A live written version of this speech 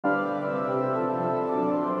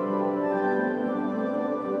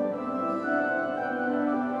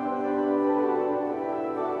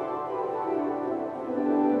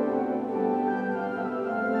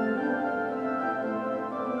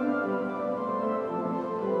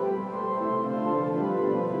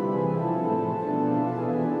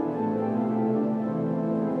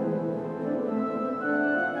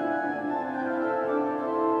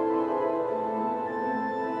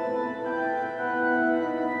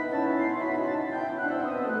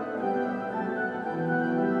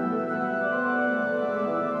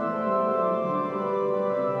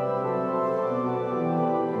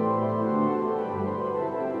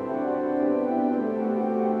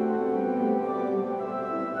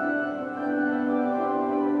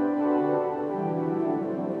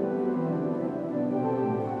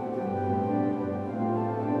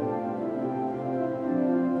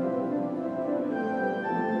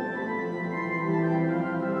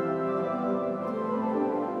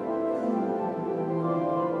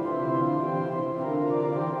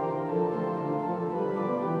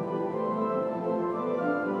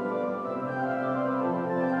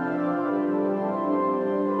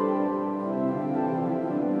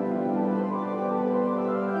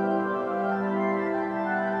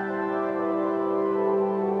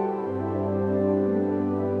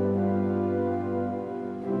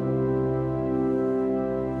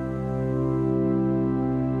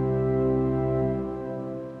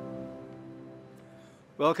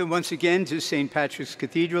Welcome once again to St. Patrick's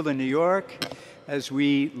Cathedral in New York as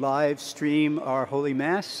we live stream our Holy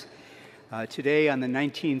Mass today on the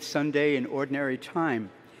 19th Sunday in Ordinary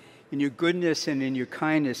Time. In your goodness and in your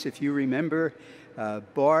kindness, if you remember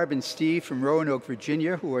Barb and Steve from Roanoke,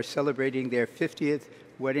 Virginia, who are celebrating their 50th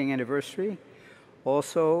wedding anniversary.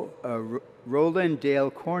 Also, Roland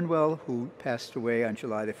Dale Cornwell, who passed away on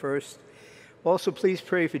July the 1st. Also, please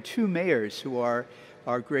pray for two mayors who are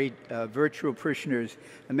our great virtual parishioners,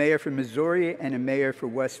 a mayor from Missouri and a mayor for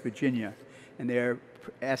West Virginia. And they're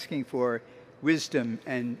asking for wisdom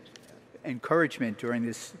and encouragement during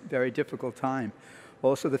this very difficult time.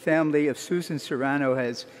 Also, the family of Susan Serrano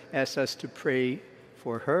has asked us to pray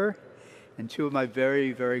for her. And two of my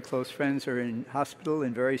very, very close friends are in hospital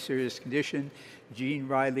in very serious condition, Jean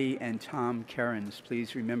Riley and Tom Cairns.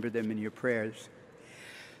 Please remember them in your prayers.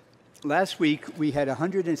 Last week, we had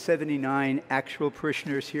 179 actual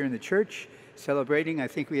parishioners here in the church celebrating. I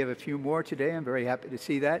think we have a few more today. I'm very happy to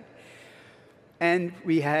see that. And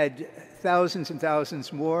we had thousands and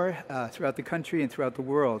thousands more throughout the country and throughout the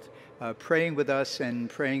world praying with us and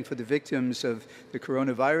praying for the victims of the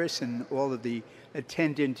coronavirus and all of the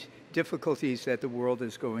attendant difficulties that the world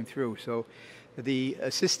is going through. So the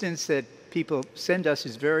assistance that people send us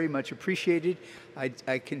is very much appreciated. I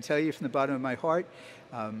can tell you from the bottom of my heart,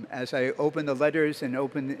 as I open the letters and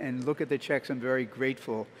look at the checks, I'm very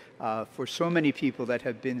grateful for so many people that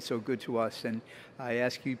have been so good to us. And I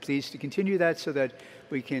ask you please to continue that so that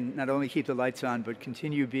we can not only keep the lights on, but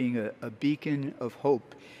continue being a beacon of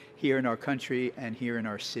hope here in our country and here in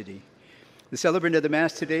our city. The celebrant of the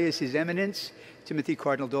Mass today is His Eminence, Timothy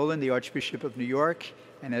Cardinal Dolan, the Archbishop of New York.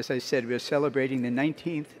 And as I said, we're celebrating the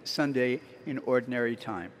 19th Sunday in Ordinary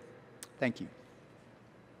Time. Thank you.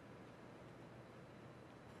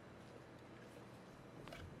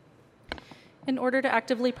 In order to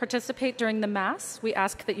actively participate during the Mass, we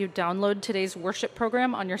ask that you download today's worship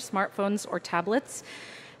program on your smartphones or tablets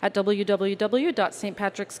at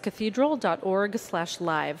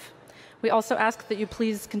www.stpatrickscathedral.org/live. We also ask that you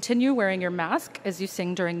please continue wearing your mask as you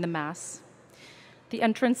sing during the Mass. The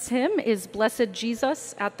entrance hymn is Blessed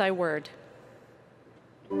Jesus at Thy Word.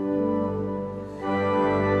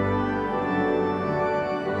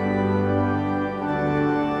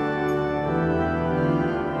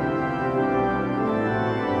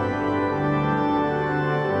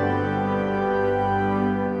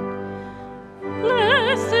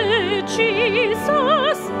 Jesus,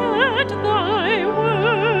 at thy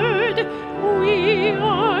word, we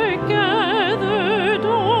are gathered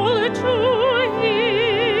all to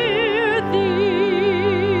hear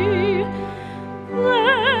thee.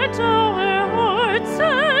 Let our hearts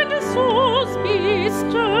and souls be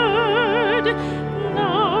stirred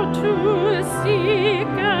now to seek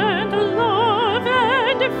and love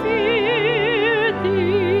and fear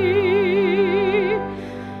thee.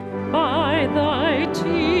 By thy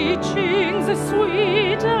teachings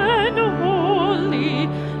sweet and holy,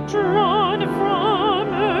 drawn from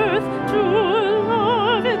earth to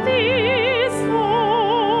love thee solely.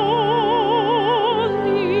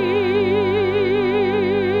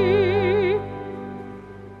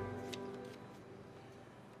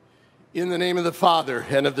 In the name of the Father,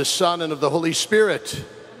 and of the Son, and of the Holy Spirit,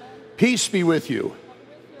 peace be with you.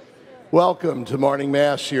 Welcome to morning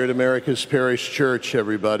Mass here at America's Parish Church,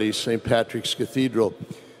 everybody, St. Patrick's Cathedral,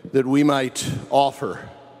 that we might offer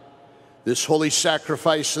this holy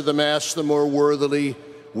sacrifice of the Mass the more worthily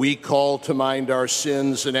we call to mind our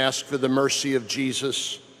sins and ask for the mercy of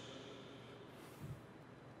Jesus.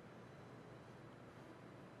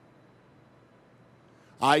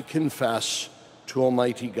 I confess to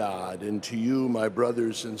Almighty God and to you, my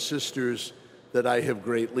brothers and sisters, that I have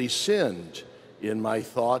greatly sinned in my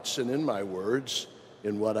thoughts and in my words,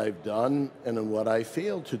 in what I've done and in what I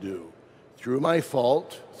failed to do. Through my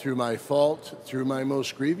fault, through my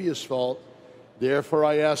most grievous fault. Therefore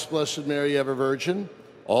I ask Blessed Mary, ever Virgin,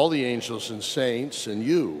 all the angels and saints, and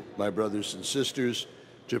you, my brothers and sisters,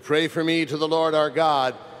 to pray for me to the Lord our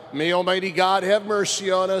God. May Almighty God have mercy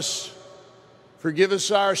on us, forgive us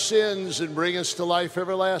our sins, and bring us to life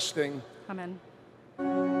everlasting. Amen.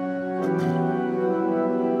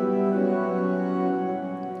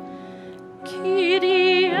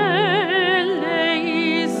 Kyrie eleison,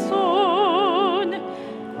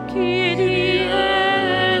 Kyrie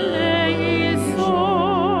eleison,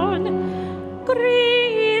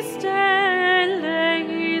 Christe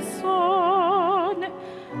eleison,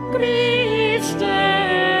 Christe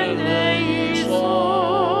eleison,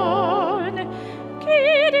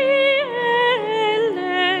 Kyrie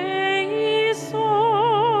eleison.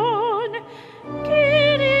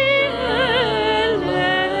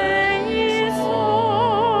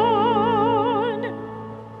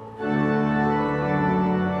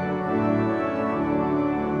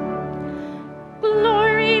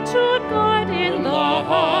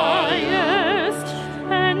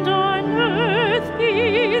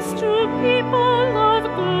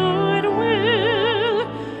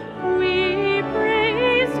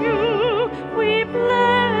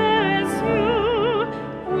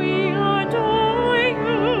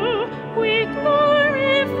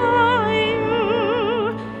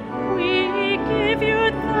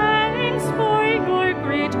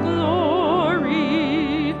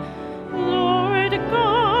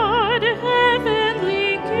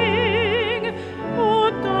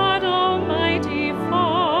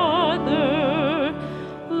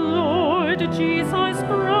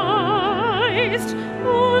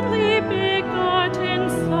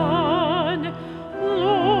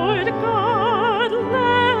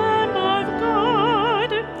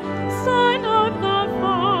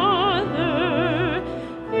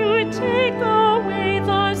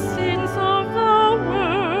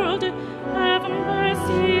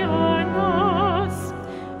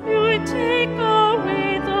 take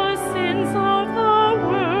away the sins of the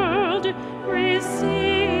world,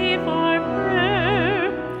 receive our prayer.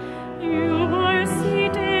 You are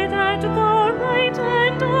seated at the right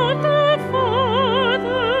hand of the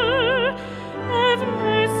Father. Have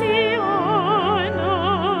mercy on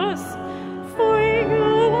us, for you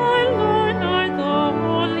alone are the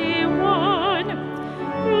Holy One.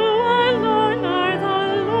 You alone are the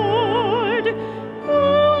Lord. You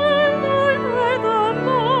alone are the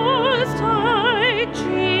Most High,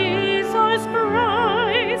 Jesus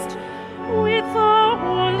Christ, with the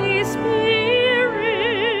Holy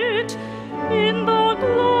Spirit, in the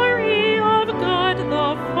glory of God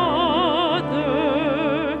the Father.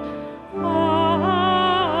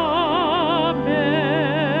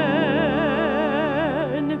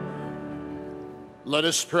 Amen. Let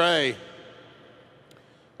us pray.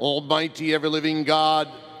 Almighty, ever-living God,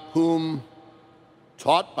 whom,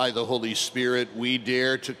 taught by the Holy Spirit, we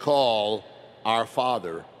dare to call our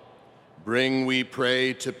Father, bring, we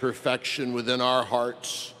pray, to perfection within our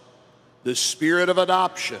hearts the spirit of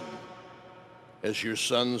adoption as your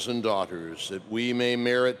sons and daughters, that we may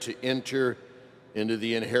merit to enter into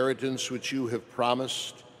the inheritance which you have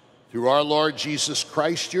promised through our Lord Jesus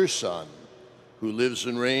Christ, your Son, who lives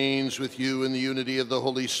and reigns with you in the unity of the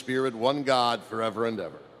Holy Spirit, one God, forever and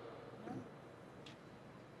ever.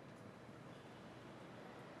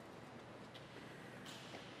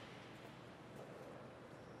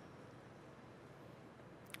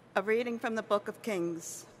 A reading from the book of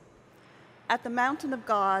Kings. At the mountain of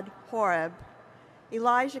God, Horeb,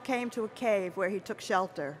 Elijah came to a cave where he took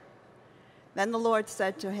shelter. Then the Lord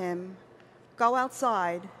said to him, "Go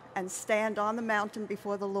outside and stand on the mountain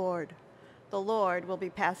before the Lord. The Lord will be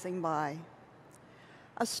passing by."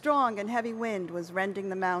 A strong and heavy wind was rending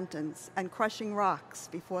the mountains and crushing rocks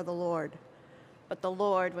before the Lord, but the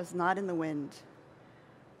Lord was not in the wind.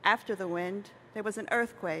 After the wind, there was an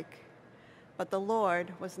earthquake, but the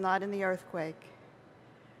Lord was not in the earthquake.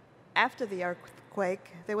 After the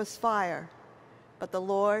earthquake, there was fire, but the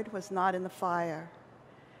Lord was not in the fire.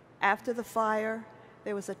 After the fire,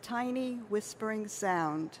 there was a tiny whispering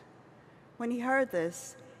sound. When he heard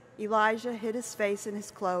this, Elijah hid his face in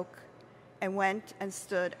his cloak and went and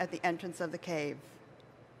stood at the entrance of the cave.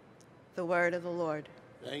 The word of the Lord.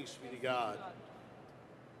 Thanks be to God.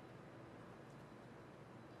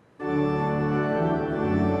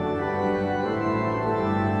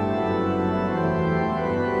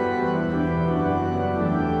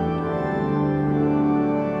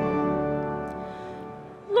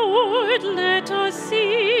 Lord, let us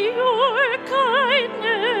see your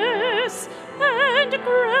kindness and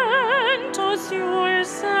grant us your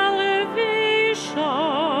salvation.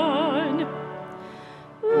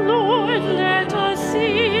 Lord, let us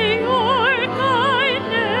see your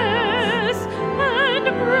kindness and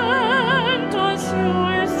grant us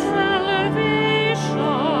your salvation.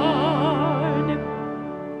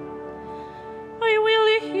 I will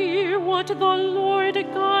hear what the Lord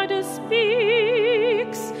God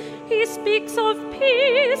speaks. He speaks of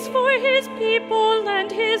peace for his people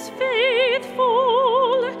and his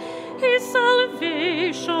faithful. His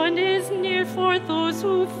salvation is near for those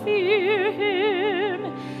who fear him,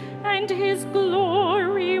 and his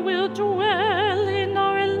glory will dwell in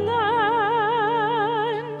our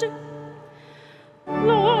land.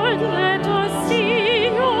 Lord, let us see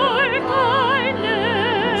your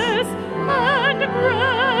kindness and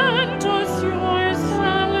grant us your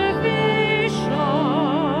salvation.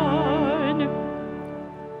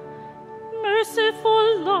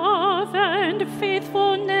 Merciful love and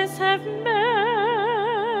faithfulness have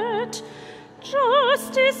met.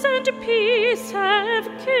 Justice and peace have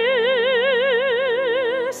kissed.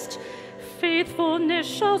 Faithfulness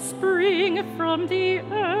shall spring from the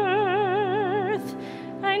earth,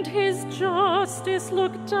 and his justice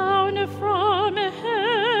look down from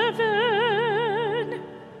heaven.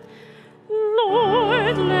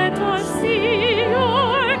 Lord, let us see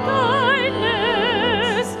your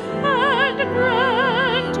kindness and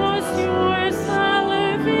grant us your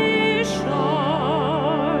salvation.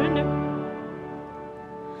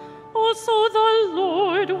 Also the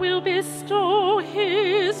Lord will bestow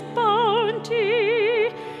his bounty,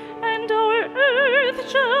 and our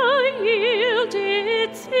earth shall yield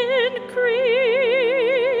its increase.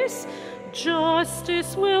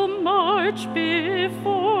 Justice will march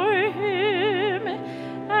before him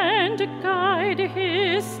and guide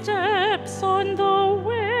his steps on the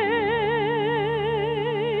way.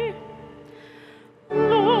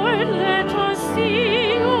 Lord, let us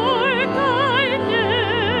see your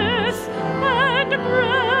kindness and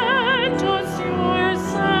grant us your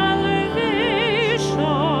salvation.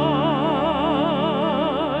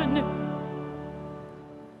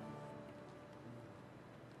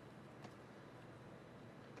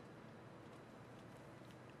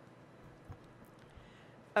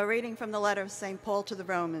 A reading from the letter of St. Paul to the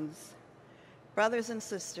Romans. Brothers and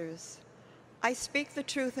sisters, I speak the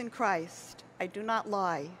truth in Christ. I do not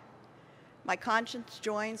lie. My conscience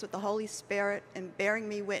joins with the Holy Spirit in bearing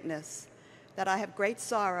me witness that I have great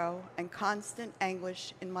sorrow and constant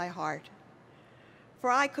anguish in my heart. For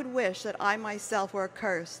I could wish that I myself were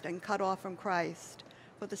accursed and cut off from Christ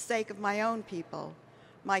for the sake of my own people,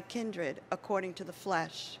 my kindred according to the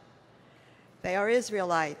flesh. They are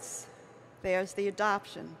Israelites. Theirs the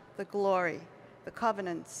adoption, the glory, the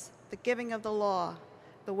covenants, the giving of the law,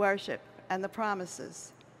 the worship, and the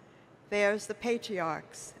promises. Theirs the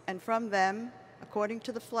patriarchs, and from them, according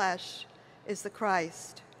to the flesh, is the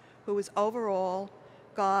Christ, who is over all,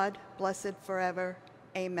 God, blessed forever.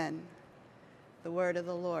 Amen. The word of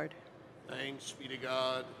the Lord. Thanks be to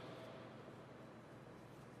God.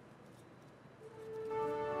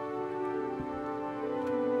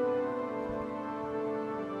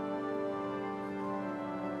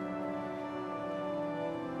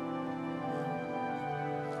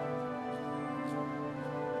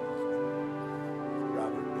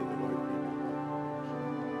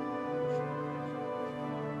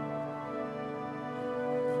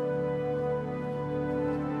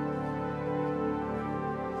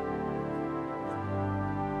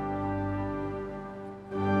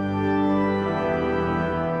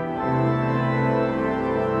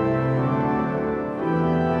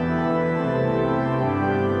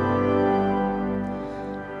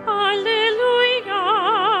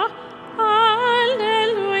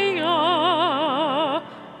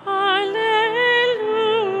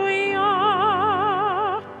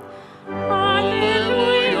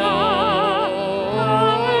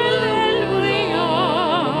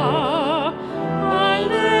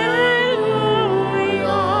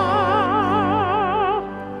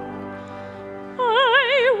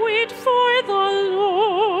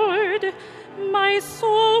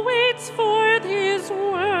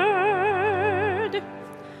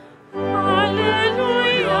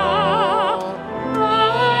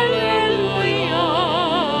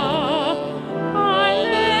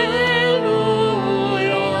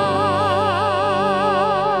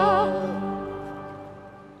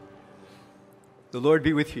 The Lord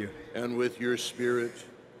be with you. And with your spirit.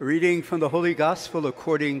 A reading from the Holy Gospel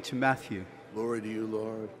according to Matthew. Glory to you,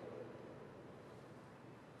 Lord.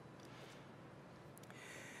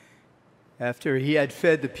 After he had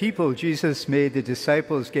fed the people, Jesus made the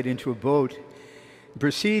disciples get into a boat and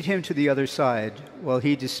proceed him to the other side while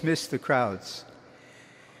he dismissed the crowds.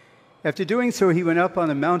 After doing so, he went up on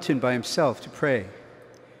the mountain by himself to pray.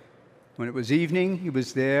 When it was evening, he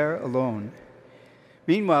was there alone.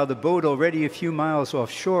 Meanwhile, the boat, already a few miles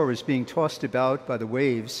offshore, was being tossed about by the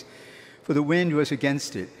waves, for the wind was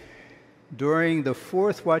against it. During the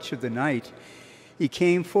fourth watch of the night, he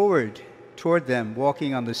came forward toward them,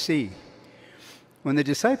 walking on the sea. When the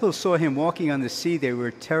disciples saw him walking on the sea, they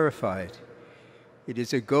were terrified. "It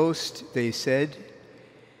is a ghost," they said,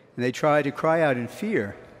 and they tried to cry out in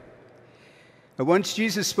fear. But once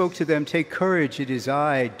Jesus spoke to them, "Take courage, it is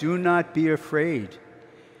I, do not be afraid."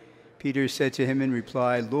 Peter said to him in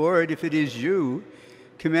reply, "Lord, if it is you,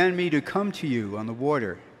 command me to come to you on the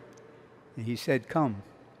water." And he said, "Come."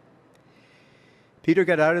 Peter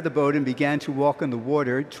got out of the boat and began to walk on the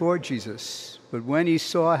water toward Jesus. But when he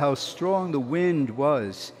saw how strong the wind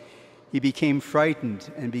was, he became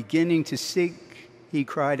frightened, and beginning to sink, he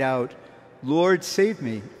cried out, "Lord, save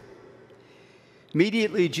me."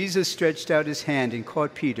 Immediately Jesus stretched out his hand and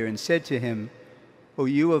caught Peter and said to him, "O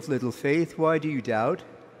you of little faith, why do you doubt?"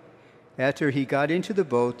 After he got into the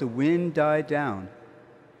boat, the wind died down.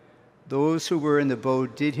 Those who were in the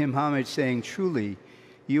boat did him homage, saying, "Truly,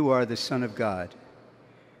 you are the Son of God."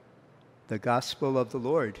 The Gospel of the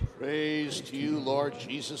Lord. Praise to you, Lord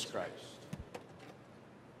Jesus Christ.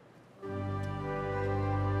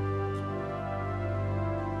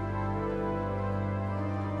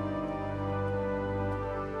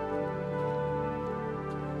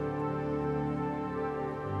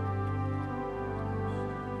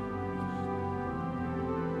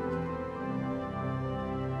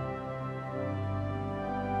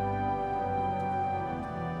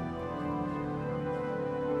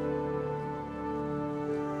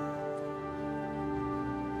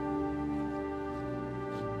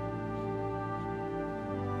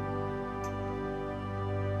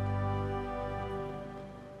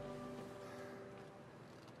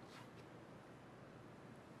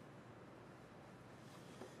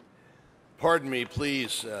 Pardon me,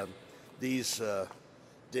 please. These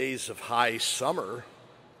days of high summer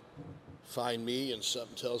find me, and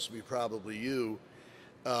something tells me probably you,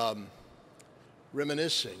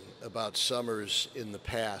 reminiscing about summers in the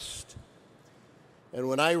past. And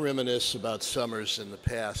when I reminisce about summers in the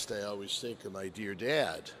past, I always think of my dear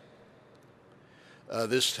dad.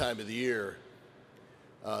 This time of the year,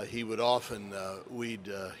 he would often,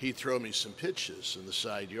 he'd throw me some pitches in the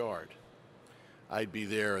side yard. I'd be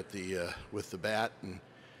there at with the bat, and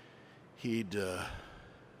he'd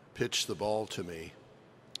pitch the ball to me.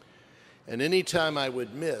 And anytime I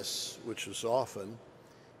would miss, which was often,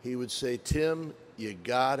 he would say, "Tim, you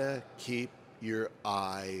gotta keep your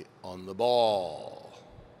eye on the ball.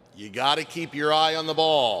 You gotta keep your eye on the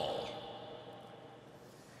ball."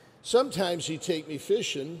 Sometimes he'd take me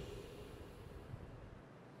fishing.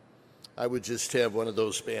 I would just have one of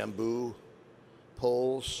those bamboo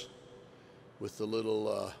poles with the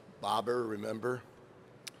little bobber, remember?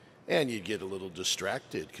 And you'd get a little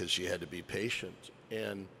distracted because you had to be patient.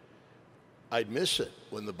 And I'd miss it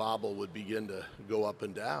when the bobble would begin to go up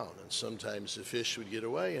and down. And sometimes the fish would get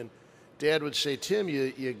away. And Dad would say, "Tim,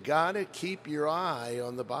 you gotta keep your eye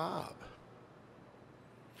on the bob."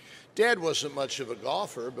 Dad wasn't much of a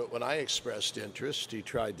golfer, but when I expressed interest, he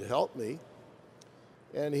tried to help me.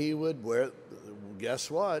 And he would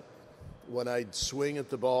guess what? When I'd swing at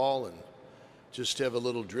the ball and just have a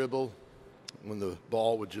little dribble, when the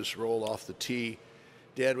ball would just roll off the tee,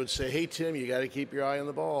 Dad would say, "Hey, Tim, you got to keep your eye on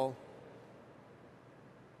the ball."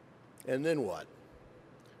 And then what?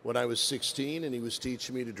 When I was 16 and he was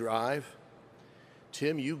teaching me to drive,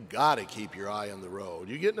 "Tim, you got to keep your eye on the road."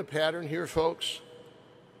 You getting a pattern here, folks?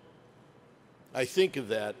 I think of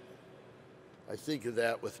that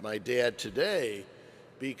with my dad today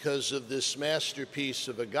because of this masterpiece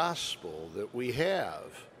of a gospel that we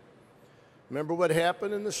have. Remember what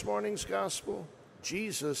happened in this morning's gospel?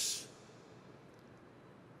 Jesus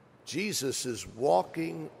is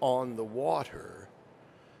walking on the water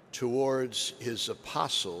towards his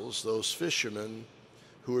apostles, those fishermen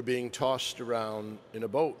who are being tossed around in a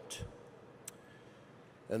boat.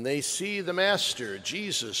 And they see the Master,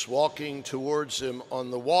 Jesus, walking towards them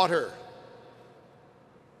on the water.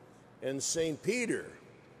 And St. Peter,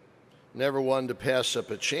 never one to pass up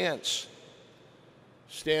a chance,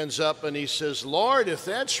 stands up and he says, "Lord, if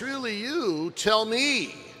that's really you, tell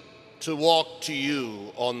me to walk to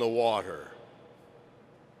you on the water."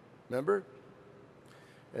 Remember?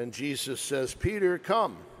 And Jesus says, "Peter,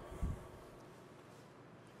 come."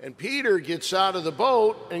 And Peter gets out of the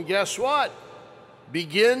boat, and guess what?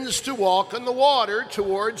 Begins to walk on the water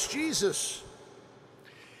towards Jesus.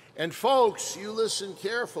 And folks, you listen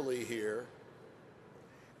carefully here.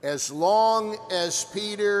 As long as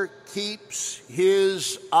Peter keeps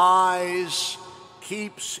his eyes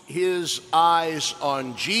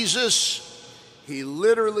on Jesus, he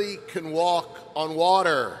literally can walk on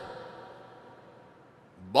water.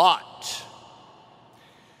 But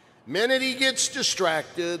the minute he gets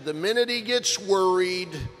distracted, the minute he gets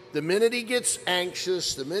worried, the minute he gets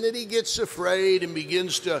anxious, the minute he gets afraid and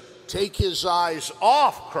begins to take his eyes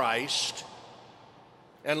off Christ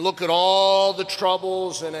and look at all the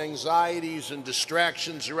troubles and anxieties and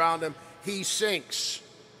distractions around him, he sinks.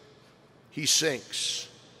 He sinks.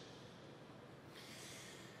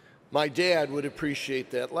 My dad would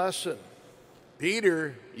appreciate that lesson.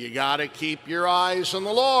 "Peter, you got to keep your eyes on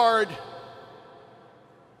the Lord."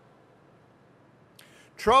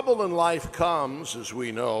 Trouble in life comes, as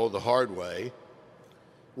we know, the hard way,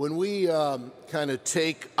 when we kind of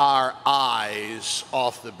take our eyes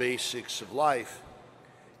off the basics of life.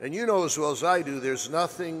 And you know as well as I do, there's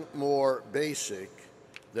nothing more basic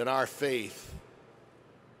than our faith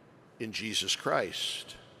in Jesus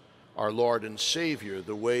Christ, our Lord and Savior,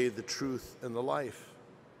 the way, the truth, and the life.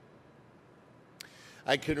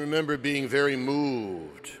 I can remember being very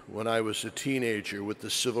moved when I was a teenager with the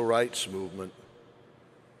civil rights movement.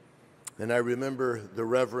 And I remember the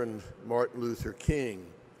Reverend Martin Luther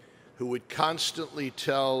King, who would constantly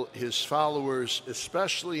tell his followers,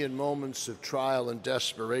 especially in moments of trial and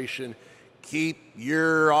desperation, "Keep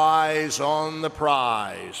your eyes on the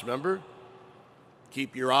prize." Remember?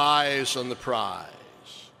 Keep your eyes on the prize.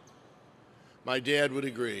 My dad would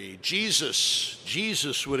agree.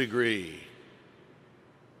 Jesus would agree.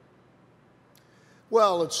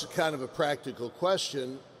 Well, it's kind of a practical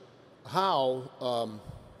question. How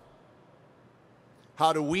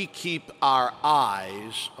do we keep our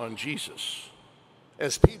eyes on Jesus,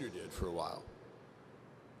 as Peter did for a while?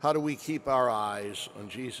 How do we keep our eyes on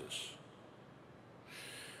Jesus?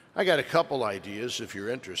 I got a couple ideas if you're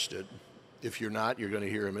interested. If you're not, you're going to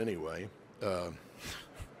hear them anyway.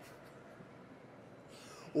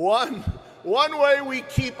 One way we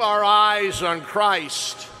keep our eyes on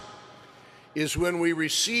Christ is when we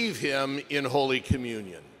receive him in Holy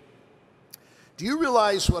Communion. Do you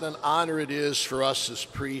realize what an honor it is for us as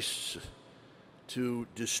priests to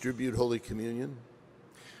distribute Holy Communion.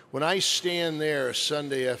 When I stand there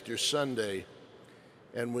Sunday after Sunday,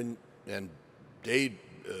 and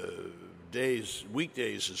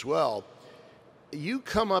weekdays as well, you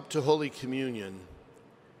come up to Holy Communion,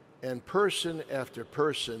 and person after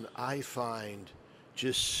person I find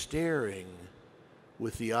just staring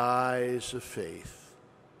with the eyes of faith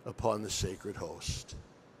upon the sacred host.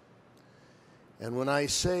 And when I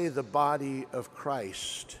say the body of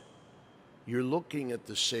Christ, you're looking at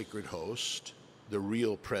the sacred host, the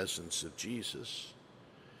real presence of Jesus,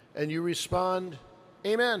 and you respond,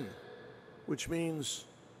 Amen, which means,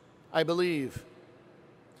 I believe.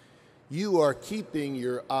 You are keeping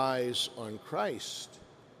your eyes on Christ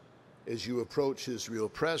as you approach his real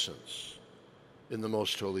presence in the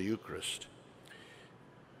Most Holy Eucharist.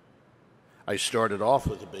 I started off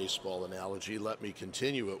with a baseball analogy. Let me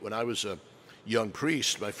continue it. When I was a young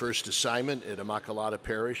priest, my first assignment at Immaculata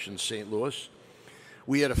Parish in St. Louis,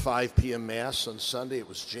 we had a 5 p.m. Mass on Sunday. It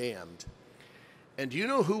was jammed. And do you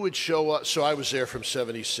know who would show up? So I was there from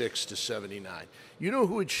 76 to 79. You know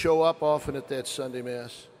who would show up often at that Sunday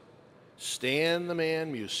Mass? Stan the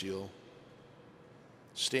Man Musial.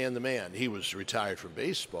 Stan the Man. He was retired from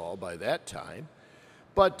baseball by that time.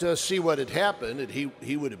 But see what had happened, and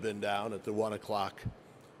he would have been down at the 1 o'clock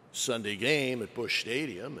Sunday game at Busch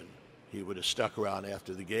Stadium, and he would have stuck around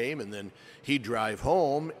after the game, and then he'd drive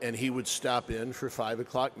home, and he would stop in for 5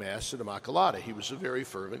 o'clock Mass at Immaculata. He was a very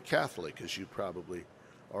fervent Catholic, as you probably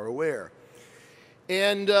are aware.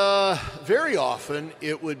 And very often,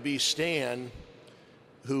 it would be Stan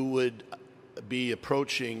who would be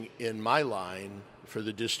approaching in my line for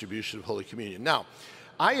the distribution of Holy Communion. Now,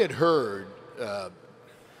 I had heard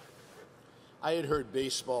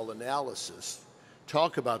baseball analysis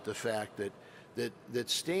talk about the fact that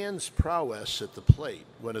Stan's prowess at the plate,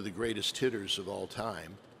 one of the greatest hitters of all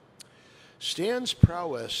time, Stan's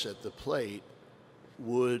prowess at the plate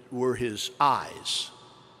were his eyes.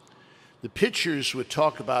 The pitchers would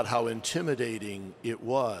talk about how intimidating it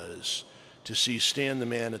was to see Stan the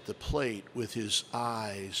Man at the plate with his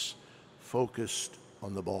eyes focused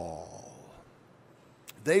on the ball.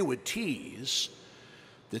 They would tease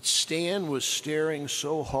that Stan was staring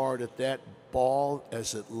so hard at that ball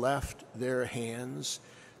as it left their hands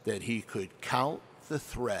that he could count the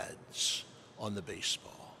threads on the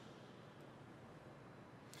baseball.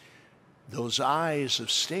 Those eyes of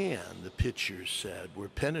Stan, the pitchers said, were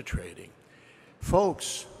penetrating.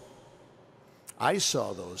 Folks, I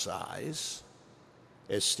saw those eyes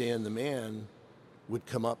as Stan the Man would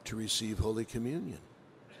come up to receive Holy Communion.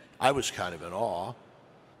 I was kind of in awe.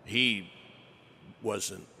 He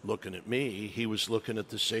wasn't looking at me, he was looking at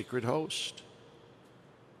the sacred host.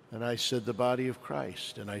 And I said, the body of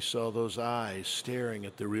Christ. And I saw those eyes staring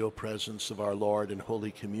at the real presence of our Lord in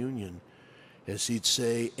Holy Communion as he'd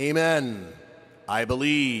say, Amen, I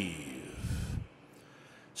believe.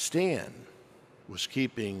 Stan was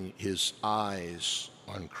keeping his eyes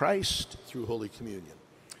on Christ through Holy Communion.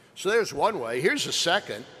 So there's one way. Here's a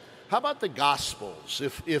second. How about the Gospels?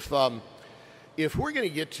 If we're going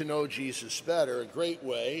to get to know Jesus better, a great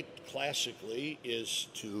way, classically, is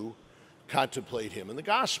to contemplate him in the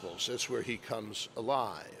Gospels. That's where he comes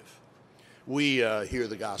alive. We hear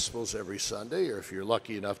the Gospels every Sunday, or if you're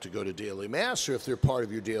lucky enough to go to daily Mass, or if they're part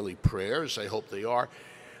of your daily prayers, I hope they are.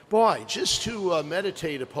 Boy, just to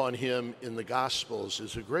meditate upon him in the Gospels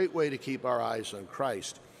is a great way to keep our eyes on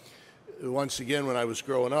Christ. Once again, when I was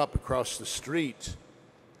growing up, across the street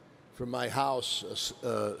from my house,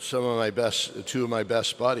 two of my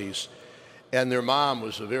best buddies, and their mom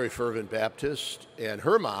was a very fervent Baptist, and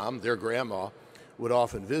her mom, their grandma, would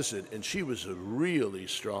often visit, and she was a really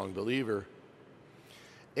strong believer.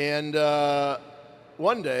 And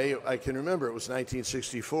one day, I can remember, it was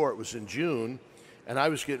 1964, it was in June, and I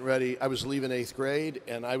was getting ready, I was leaving 8th grade,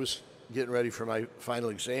 and I was getting ready for my final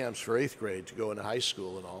exams for 8th grade to go into high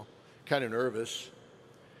school and all, kind of nervous.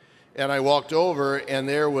 And I walked over, and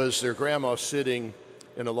there was their grandma sitting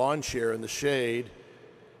in a lawn chair in the shade,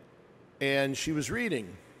 and she was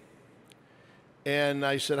reading. And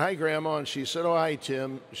I said, hi, Grandma. And she said, oh, hi,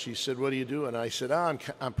 Tim. She said, what are you doing? I said, I'm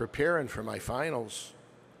preparing for my finals.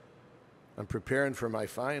 I'm preparing for my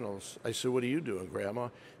finals. I said, what are you doing, Grandma?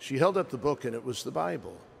 She held up the book, and it was the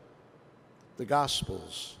Bible, the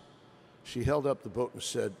Gospels. She held up the book and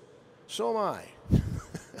said, so am I.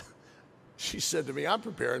 She said to me, I'm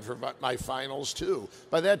preparing for my finals, too.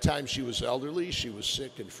 By that time, she was elderly. She was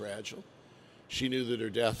sick and fragile. She knew that her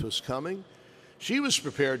death was coming. She was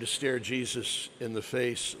prepared to stare Jesus in the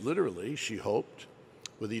face, literally, she hoped,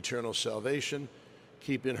 with eternal salvation,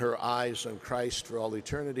 keeping her eyes on Christ for all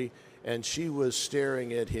eternity, and she was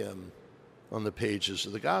staring at him on the pages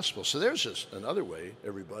of the Gospel. So there's just another way,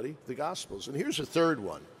 everybody, the Gospels. And here's a third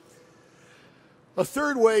one. A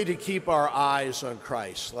third way to keep our eyes on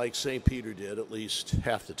Christ, like St. Peter did at least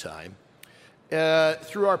half the time,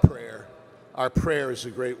 through our prayer. Our prayer is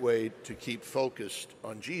a great way to keep focused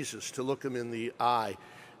on Jesus, to look him in the eye.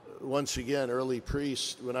 Once again, early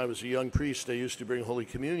priest, when I was a young priest, I used to bring Holy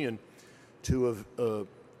Communion to a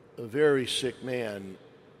very sick man,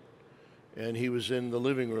 and he was in the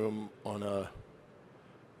living room on a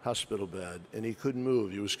hospital bed, and he couldn't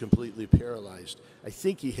move. He was completely paralyzed. I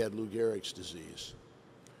think he had Lou Gehrig's disease,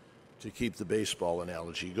 to keep the baseball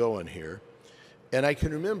analogy going here. And I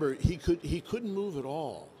can remember he couldn't move at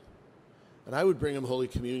all. And I would bring him Holy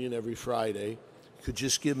Communion every Friday, could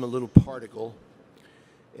just give him a little particle,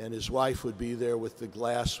 and his wife would be there with the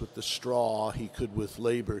glass with the straw. He could, with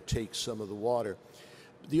labor, take some of the water.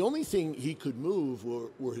 The only thing he could move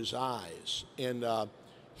were his eyes, and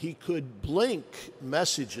he could blink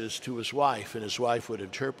messages to his wife, and his wife would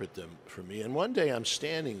interpret them for me. And one day I'm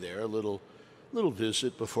standing there, a little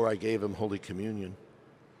visit before I gave him Holy Communion,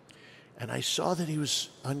 and I saw that he was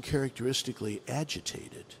uncharacteristically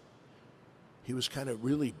agitated. He was kind of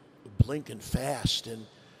really blinking fast, and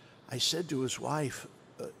I said to his wife,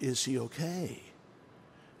 is he okay?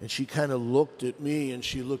 And she kind of looked at me, and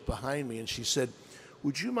she looked behind me, and she said,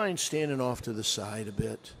 would you mind standing off to the side a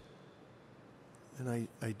bit? And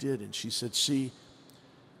I did, and she said, see,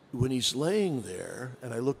 when he's laying there,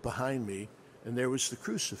 and I looked behind me, and there was the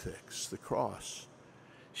crucifix, the cross.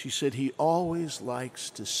 She said, he always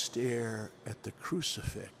likes to stare at the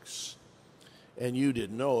crucifix. And you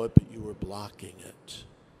didn't know it, but you were blocking it.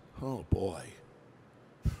 Oh, boy.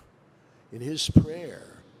 In his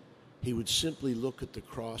prayer, he would simply look at the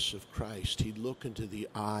cross of Christ. He'd look into the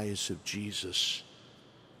eyes of Jesus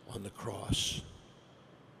on the cross.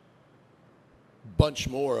 Bunch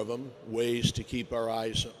more of them, ways to keep our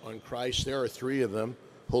eyes on Christ. There are 3 of them: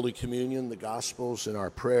 Holy Communion, the Gospels, and our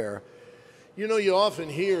prayer. You know, you often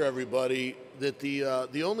hear, everybody, that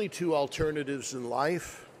the only 2 alternatives in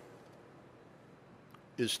life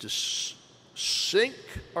is to sink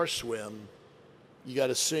or swim. You got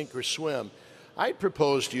to sink or swim. I'd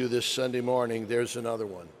propose to you this Sunday morning, there's another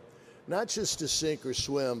one. Not just to sink or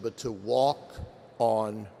swim, but to walk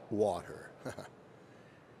on water.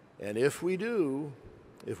 And if we do,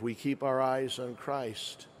 if we keep our eyes on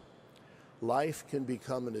Christ, life can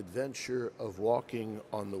become an adventure of walking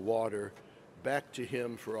on the water back to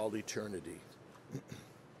him for all eternity.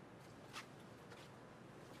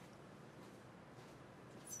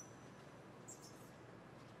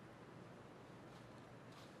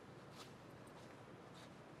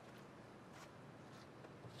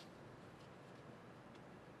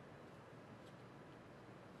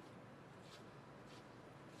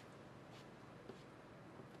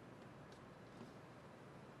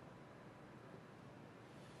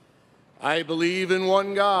 I believe in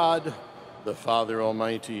one God, the Father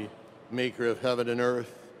Almighty, maker of heaven and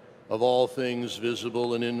earth, of all things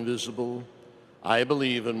visible and invisible. I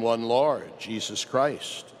believe in one Lord, Jesus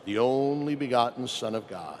Christ, the only begotten Son of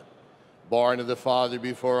God, born of the Father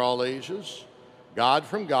before all ages, God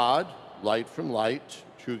from God, light from light,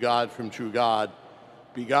 true God from true God,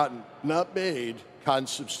 begotten, not made,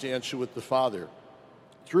 consubstantial with the Father.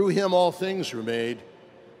 Through him all things were made.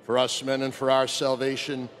 For us men and for our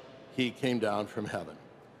salvation, he came down from heaven,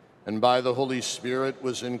 and by the Holy Spirit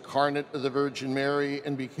was incarnate of the Virgin Mary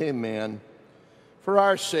and became man. For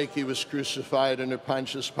our sake he was crucified under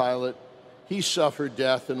Pontius Pilate. He suffered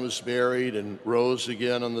death and was buried and rose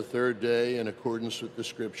again on the 3rd day in accordance with the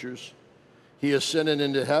Scriptures. He ascended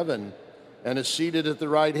into heaven and is seated at the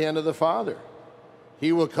right hand of the Father.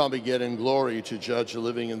 He will come again in glory to judge the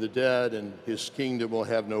living and the dead, and his kingdom will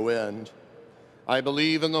have no end. I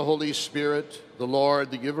believe in the Holy Spirit, the Lord,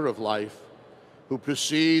 the giver of life, who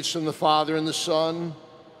proceeds from the Father and the Son,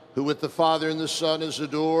 who with the Father and the Son is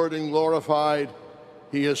adored and glorified.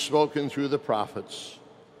 He has spoken through the prophets.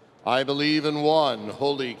 I believe in one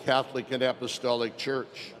holy Catholic and Apostolic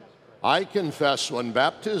Church. I confess one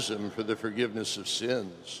baptism for the forgiveness of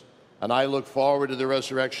sins, and I look forward to the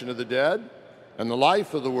resurrection of the dead and the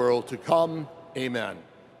life of the world to come. Amen.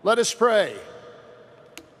 Let us pray.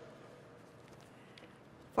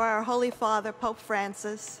 For our Holy Father, Pope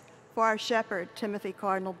Francis, for our shepherd, Timothy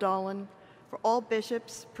Cardinal Dolan, for all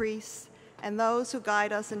bishops, priests, and those who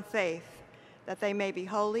guide us in faith, that they may be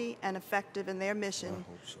holy and effective in their mission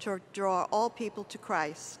to draw all people to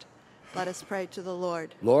Christ. Let us pray to the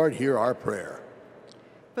Lord. Lord, hear our prayer.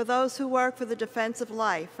 For those who work for the defense of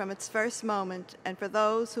life from its first moment, and for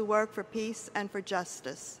those who work for peace and for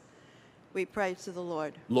justice, we pray to the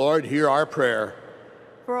Lord. Lord, hear our prayer.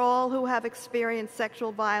 For all who have experienced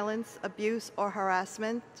sexual violence, abuse, or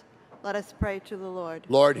harassment, let us pray to the Lord.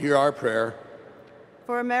 Lord, hear our prayer.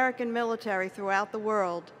 For American military throughout the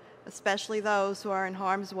world, especially those who are in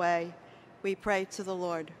harm's way, we pray to the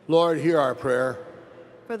Lord. Lord, hear our prayer.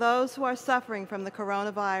 For those who are suffering from the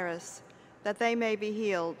coronavirus, that they may be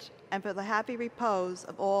healed, and for the happy repose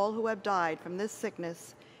of all who have died from this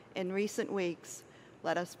sickness in recent weeks,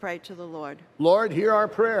 let us pray to the Lord. Lord, hear our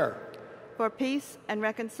prayer. For peace and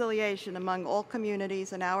reconciliation among all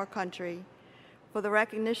communities in our country, for the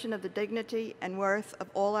recognition of the dignity and worth of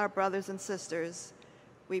all our brothers and sisters,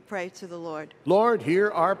 we pray to the Lord. Lord, hear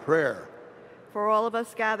our prayer. For all of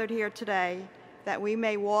us gathered here today, that we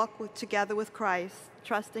may walk together with Christ,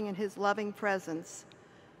 trusting in his loving presence,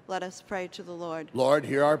 let us pray to the Lord. Lord,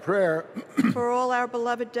 hear our prayer. For all our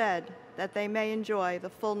beloved dead, that they may enjoy the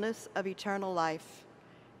fullness of eternal life,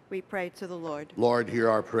 we pray to the Lord. Lord, hear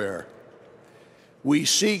our prayer. We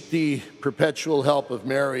seek the perpetual help of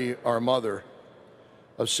Mary, our mother,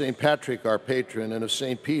 of St. Patrick, our patron, and of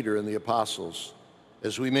St. Peter and the apostles,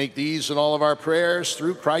 as we make these and all of our prayers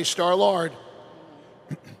through Christ our Lord.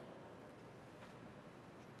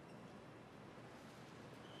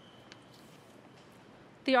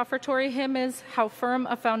 The offertory hymn is How Firm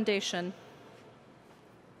a Foundation.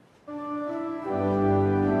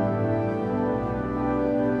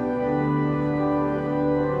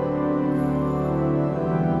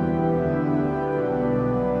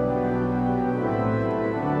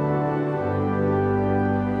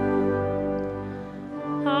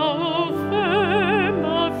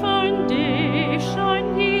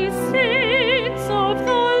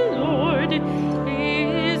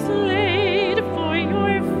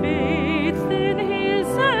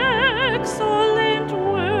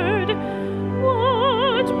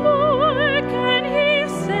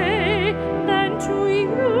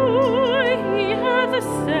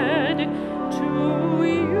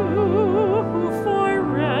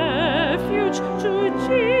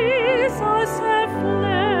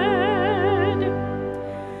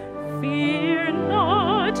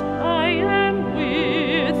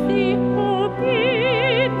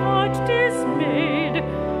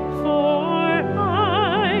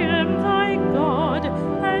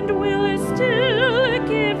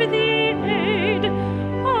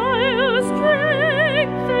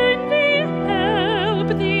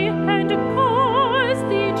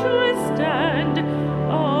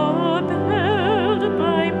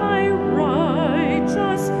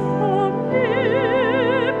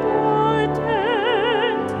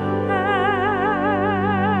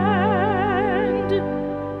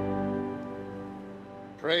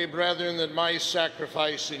 Brethren, that my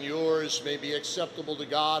sacrifice and yours may be acceptable to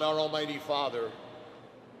God, our Almighty Father.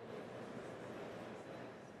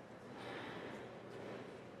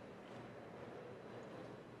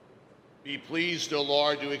 Be pleased, O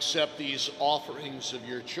Lord, to accept these offerings of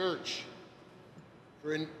your church.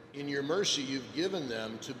 For in your mercy you've given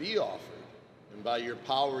them to be offered, and by your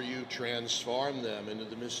power you transform them into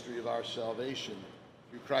the mystery of our salvation.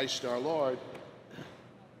 Through Christ our Lord.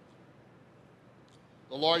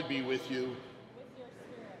 The Lord be with you. With your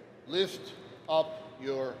spirit. Lift up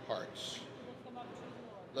your hearts.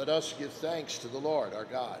 Let us give thanks to the Lord our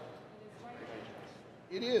God.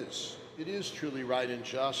 It is truly right and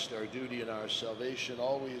just, our duty and our salvation,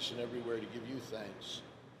 always and everywhere to give you thanks.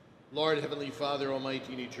 Lord, Heavenly Father,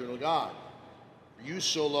 Almighty and Eternal God, for you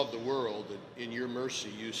so loved the world that in your mercy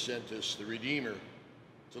you sent us the Redeemer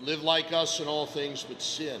to live like us in all things but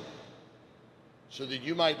sin, so that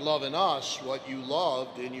you might love in us what you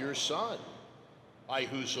loved in your Son, by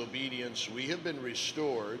whose obedience we have been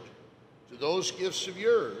restored to those gifts of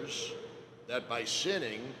yours that by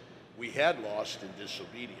sinning we had lost in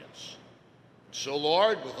disobedience. So,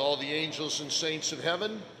 Lord, with all the angels and saints of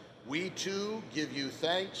heaven, we too give you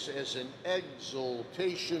thanks as an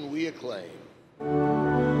exaltation we acclaim.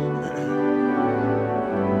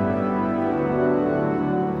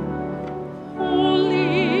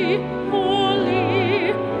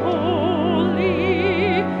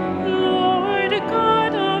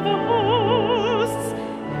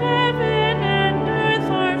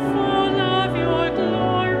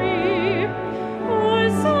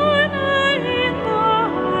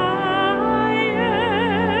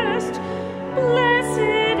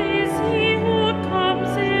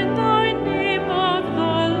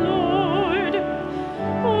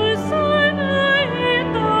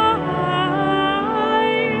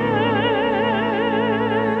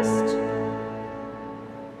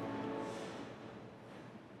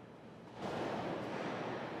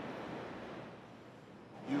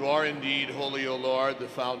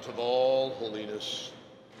 Fount of all holiness.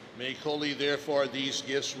 Make holy, therefore, these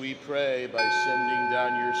gifts, we pray, by sending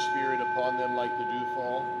down your Spirit upon them like the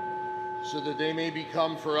dewfall, so that they may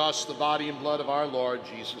become for us the body and blood of our Lord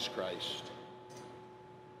Jesus Christ.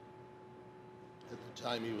 At the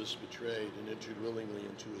time he was betrayed and entered willingly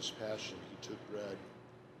into his passion, he took bread,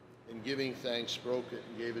 and giving thanks, broke it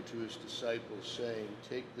and gave it to his disciples, saying,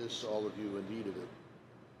 "Take this, all of you, and eat of it.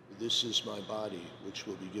 For this is my body, which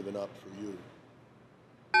will be given up for you."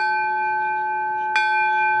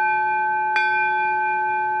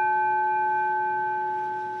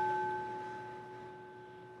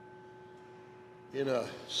 In a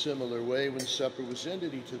similar way, when supper was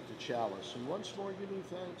ended, he took the chalice, and once more giving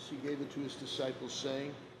thanks, he gave it to his disciples,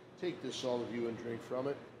 saying, "Take this, all of you, and drink from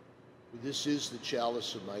it. For this is the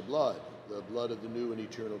chalice of my blood, the blood of the new and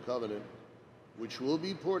eternal covenant, which will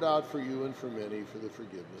be poured out for you and for many for the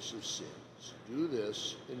forgiveness of sins. Do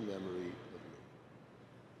this in memory of me."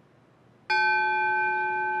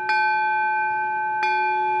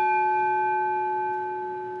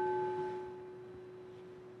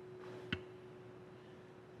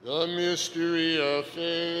 The mystery of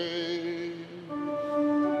faith.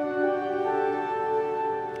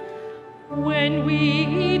 When we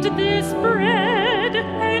eat this bread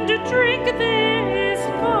and drink this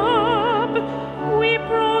cup, we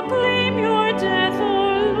proclaim your death,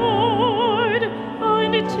 O Lord,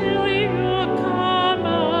 until you come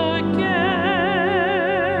again.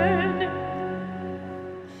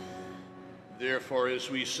 Therefore, as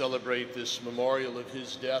we celebrate this memorial of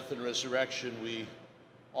his death and resurrection, we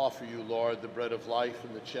offer you, Lord, the bread of life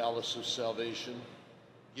and the chalice of salvation,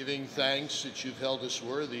 giving thanks that you've held us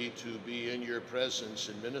worthy to be in your presence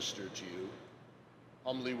and minister to you.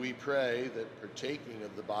 Humbly we pray that, partaking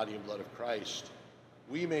of the body and blood of Christ,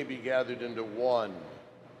 we may be gathered into one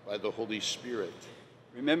by the Holy Spirit.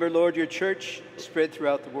 Remember, Lord, your church spread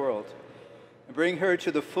throughout the world, and bring her to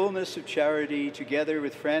the fullness of charity, together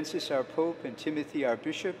with Francis, our Pope, and Timothy, our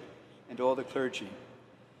Bishop, and all the clergy.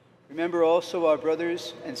 Remember also our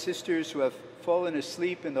brothers and sisters who have fallen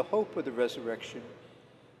asleep in the hope of the resurrection,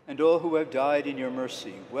 and all who have died in your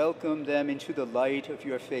mercy. Welcome them into the light of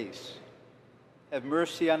your face. Have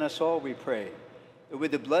mercy on us all, we pray, that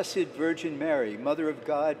with the Blessed Virgin Mary, Mother of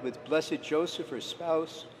God, with blessed Joseph, her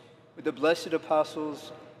spouse, with the blessed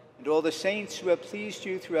apostles, and all the saints who have pleased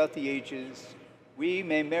you throughout the ages, we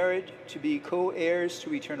may merit to be co-heirs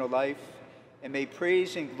to eternal life, and may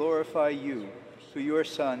praise and glorify you through your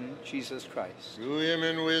Son, Jesus Christ. Through him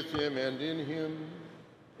and with him and in him,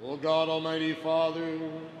 O God, Almighty Father,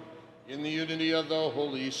 in the unity of the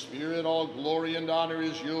Holy Spirit, all glory and honor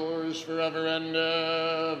is yours forever and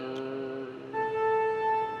ever.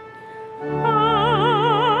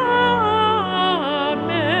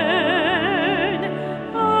 Amen.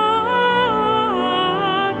 Amen.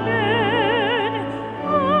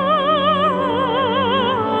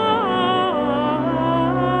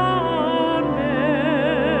 Amen.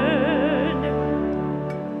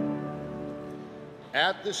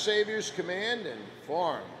 At the Savior's command and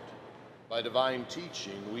formed by divine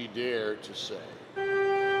teaching, we dare to say,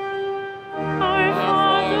 Our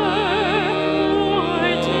Father, who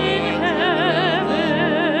art in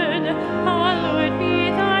heaven, hallowed be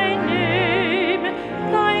thy name.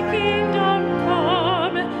 Thy kingdom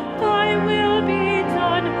come, thy will be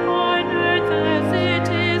done on earth as it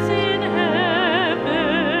is in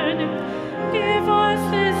heaven. Give us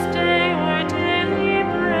this day our daily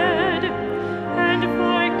bread, and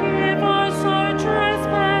forgive us our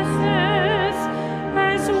trespasses,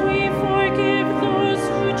 as we forgive those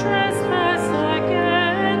who trespass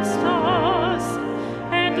against us.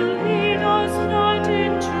 And lead us not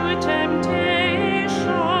into temptation,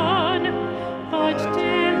 but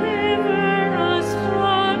deliver us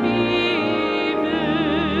from evil.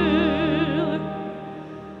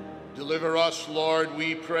 deliver us, Lord,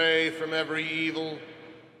 we pray, from every evil.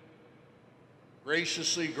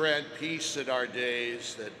 Graciously grant peace in our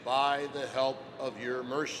days, that by the help of your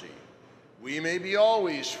mercy we may be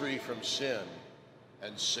always free from sin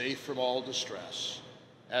and safe from all distress,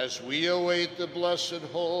 as we await the blessed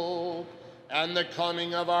hope and the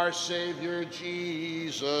coming of our Savior,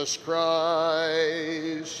 Jesus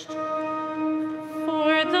Christ. For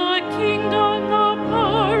the kingdom, the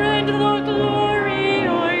power, and the glory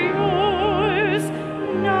are yours,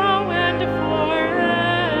 now and forever.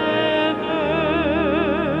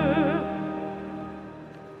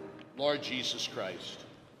 Lord Jesus Christ,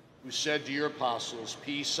 who said to your apostles,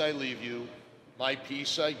 "Peace I leave you, my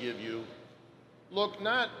peace I give you," look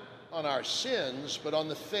not on our sins, but on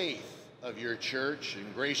the faith of your church,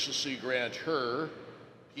 and graciously grant her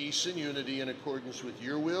peace and unity in accordance with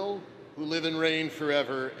your will, who live and reign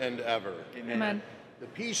forever and ever. Amen. The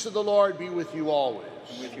peace of the Lord be with you always.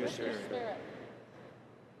 And with your spirit.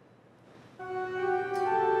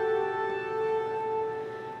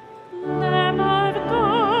 Lamb of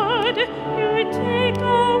God, you take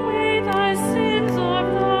away the sins of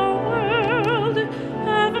the world.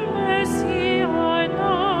 Have mercy on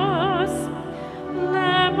us.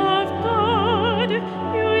 Lamb of God,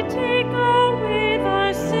 you take away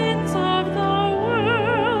the sins of the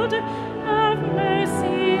world. Have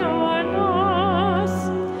mercy on us.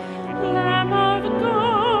 Lamb of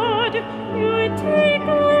God, you take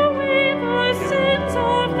away the sins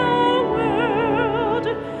of the world.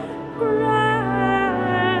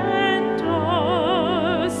 Grant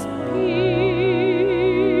us peace.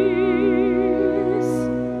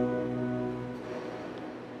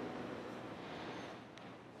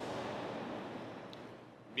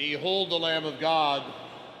 Behold the Lamb of God.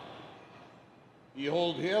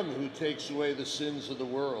 Behold him who takes away the sins of the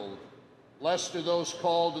world. Blessed are those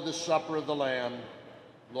called to the supper of the Lamb.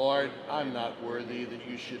 Lord, I'm not worthy that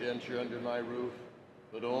you should enter under my roof,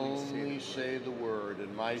 but only say the word,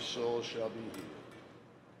 and my soul shall be healed.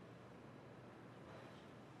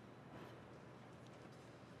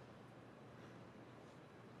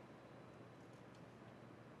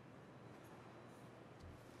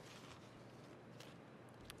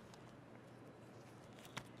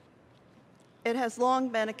 It has long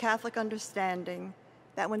been a Catholic understanding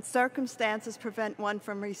that when circumstances prevent one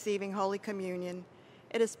from receiving Holy Communion,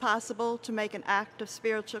 it is possible to make an act of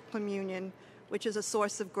spiritual communion, which is a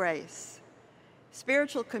source of grace.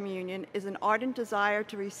 Spiritual communion is an ardent desire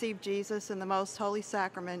to receive Jesus in the most holy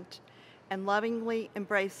sacrament and lovingly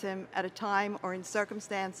embrace him at a time or in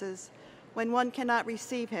circumstances when one cannot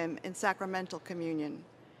receive him in sacramental communion.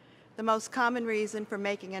 The most common reason for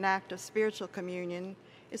making an act of spiritual communion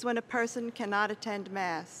is when a person cannot attend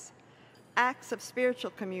Mass. Acts of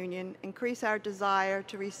spiritual communion increase our desire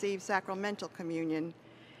to receive sacramental communion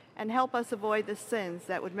and help us avoid the sins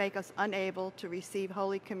that would make us unable to receive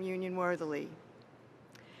Holy Communion worthily.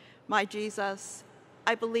 My Jesus,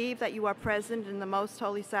 I believe that you are present in the most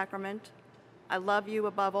holy sacrament. I love you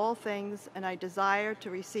above all things, and I desire to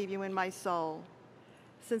receive you in my soul.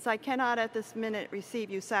 Since I cannot at this minute receive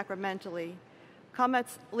you sacramentally, come at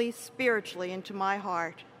least spiritually into my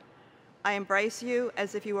heart. I embrace you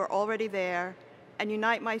as if you were already there and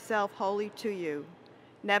unite myself wholly to you.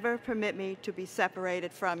 Never permit me to be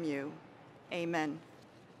separated from you. Amen.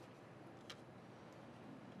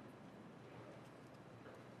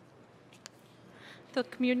 The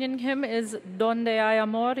communion hymn is Donde hay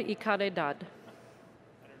amor y caridad.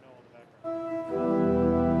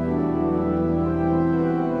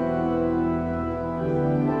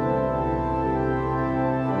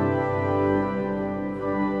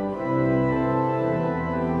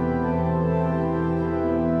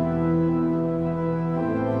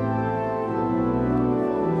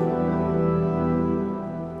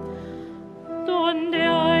 Donde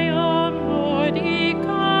hay amor y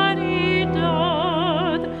caridad,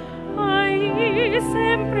 ahí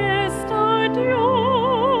siempre está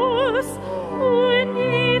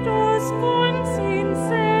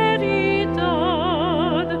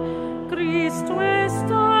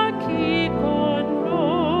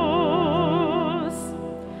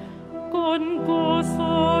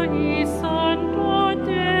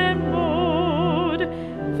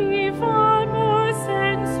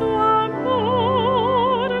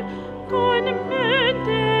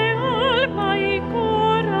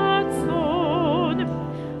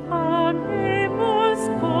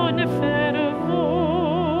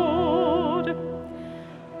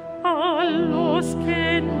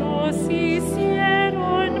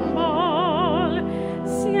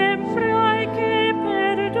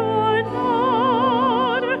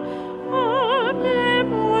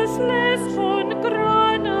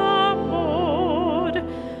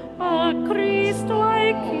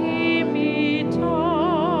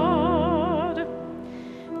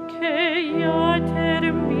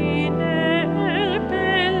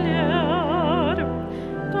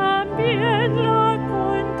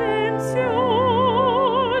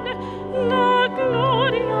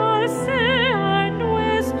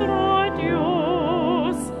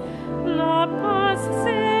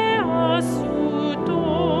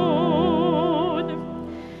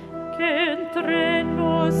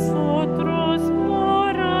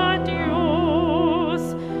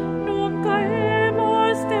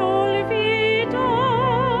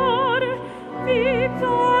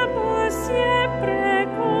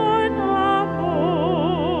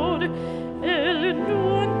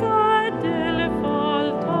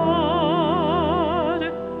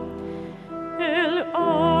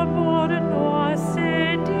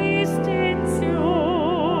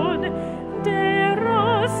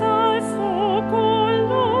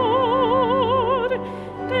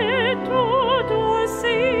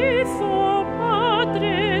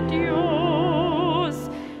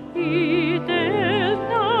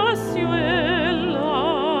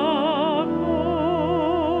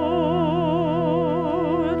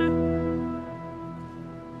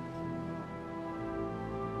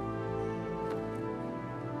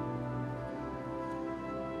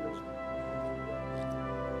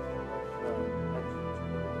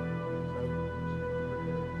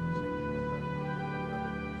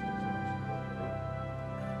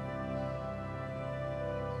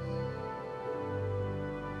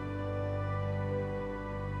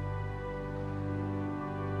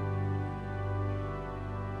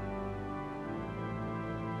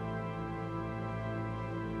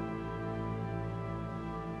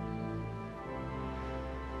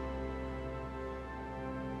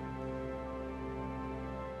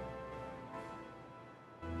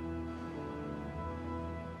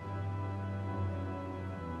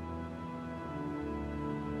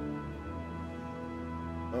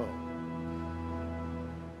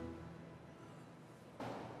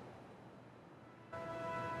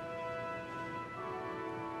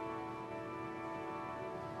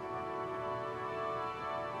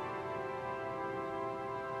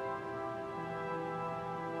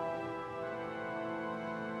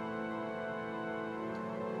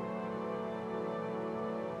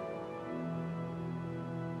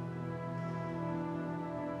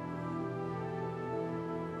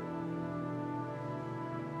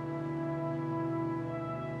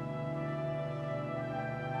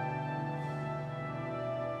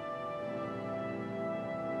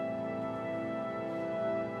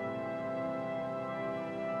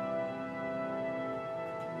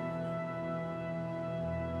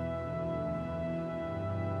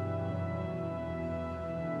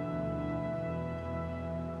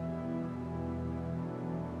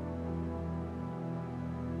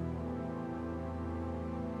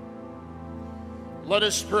Let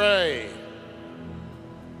us pray.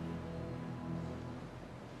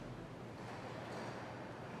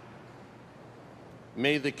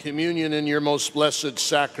 May the communion in your most blessed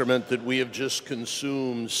sacrament that we have just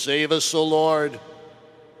consumed save us, O Lord,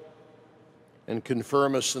 and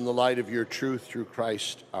confirm us in the light of your truth through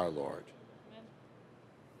Christ our Lord. Amen.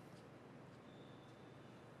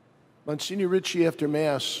 Monsignor Ritchie, after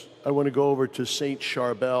Mass, I want to go over to St.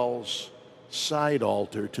 Charbel's side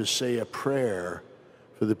altar to say a prayer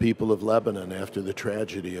for the people of Lebanon after the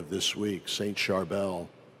tragedy of this week. St. Charbel,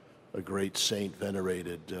 a great saint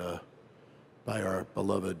venerated by our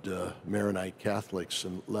beloved Maronite Catholics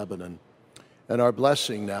in Lebanon. And our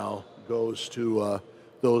blessing now goes to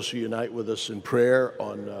those who unite with us in prayer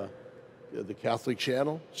on the Catholic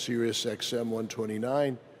channel, Sirius XM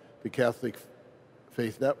 129, the Catholic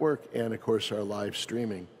Faith Network, and of course our live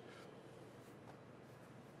streaming.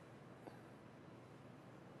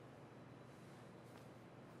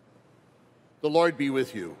 The Lord be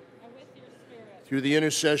with you. And with your spirit. Through the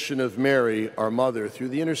intercession of Mary, our Mother, through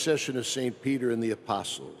the intercession of St. Peter and the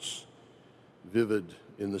Apostles, vivid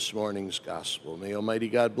in this morning's Gospel, may Almighty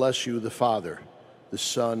God bless you, the Father, the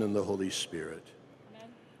Son, and the Holy Spirit.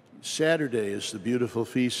 Amen. Saturday is the beautiful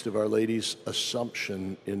feast of Our Lady's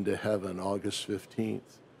Assumption into heaven, August 15th.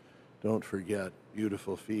 Don't forget,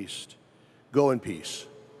 beautiful feast. Go in peace.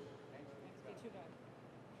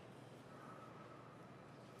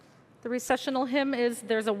 The recessional hymn is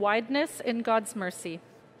There's a Wideness in God's Mercy.